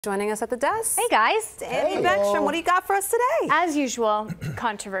Joining us at the desk. Hey guys. Amy Beckstrom, what do you got for us today? As usual,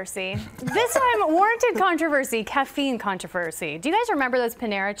 controversy. This time, warranted controversy, caffeine controversy. Do you guys remember those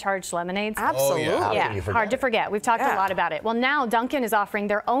Panera charged lemonades? Absolutely. Oh, Yeah, hard to forget. We've talked a lot about it. Well, now Dunkin is offering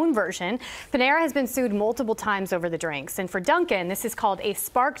their own version. Panera has been sued multiple times over the drinks. And for Dunkin, this is called a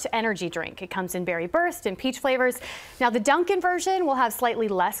sparked energy drink. It comes in berry burst and peach flavors. Now, the Dunkin version will have slightly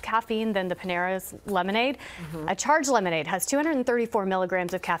less caffeine than the Panera's lemonade. A charged lemonade has 234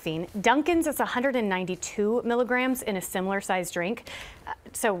 milligrams of caffeine. Dunkin's is 192 milligrams in a similar sized drink.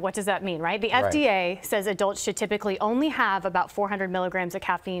 So what does that mean, right? The FDA says adults should typically only have about 400 milligrams of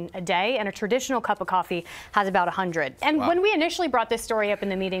caffeine a day, and a traditional cup of coffee has about 100. And when we initially brought this story up in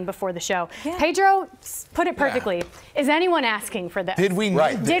the meeting before the show, Pedro put it perfectly. Is anyone asking for this? Did we need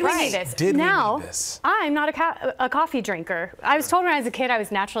this? Did we need this? Did now, we need this? I'm not a coffee drinker. I was told when I was a kid I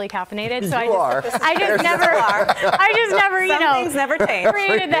was naturally caffeinated, so I just never, you know, things never change.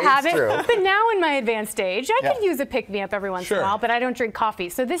 created the habit. True. But now in my advanced age, I could use a pick-me-up every once in a while, but I don't drink coffee.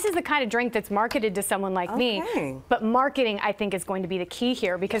 So this is the kind of drink that's marketed to someone like me. But marketing, I think, is going to be the key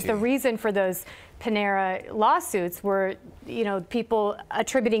here, because the reason for those Panera lawsuits were, you know, people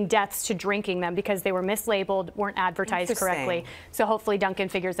attributing deaths to drinking them because they were mislabeled, weren't advertised correctly. So hopefully Dunkin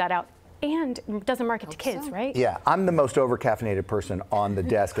figures that out. And doesn't market to kids, right? Yeah, I'm the most over-caffeinated person on the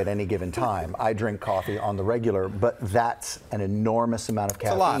desk at any given time. I drink coffee on the regular, but that's an enormous amount of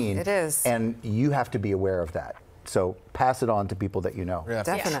caffeine. It is. And you have to be aware of that. So pass it on to people that you know. You have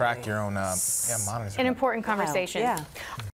to track your own monitoring. An important conversation.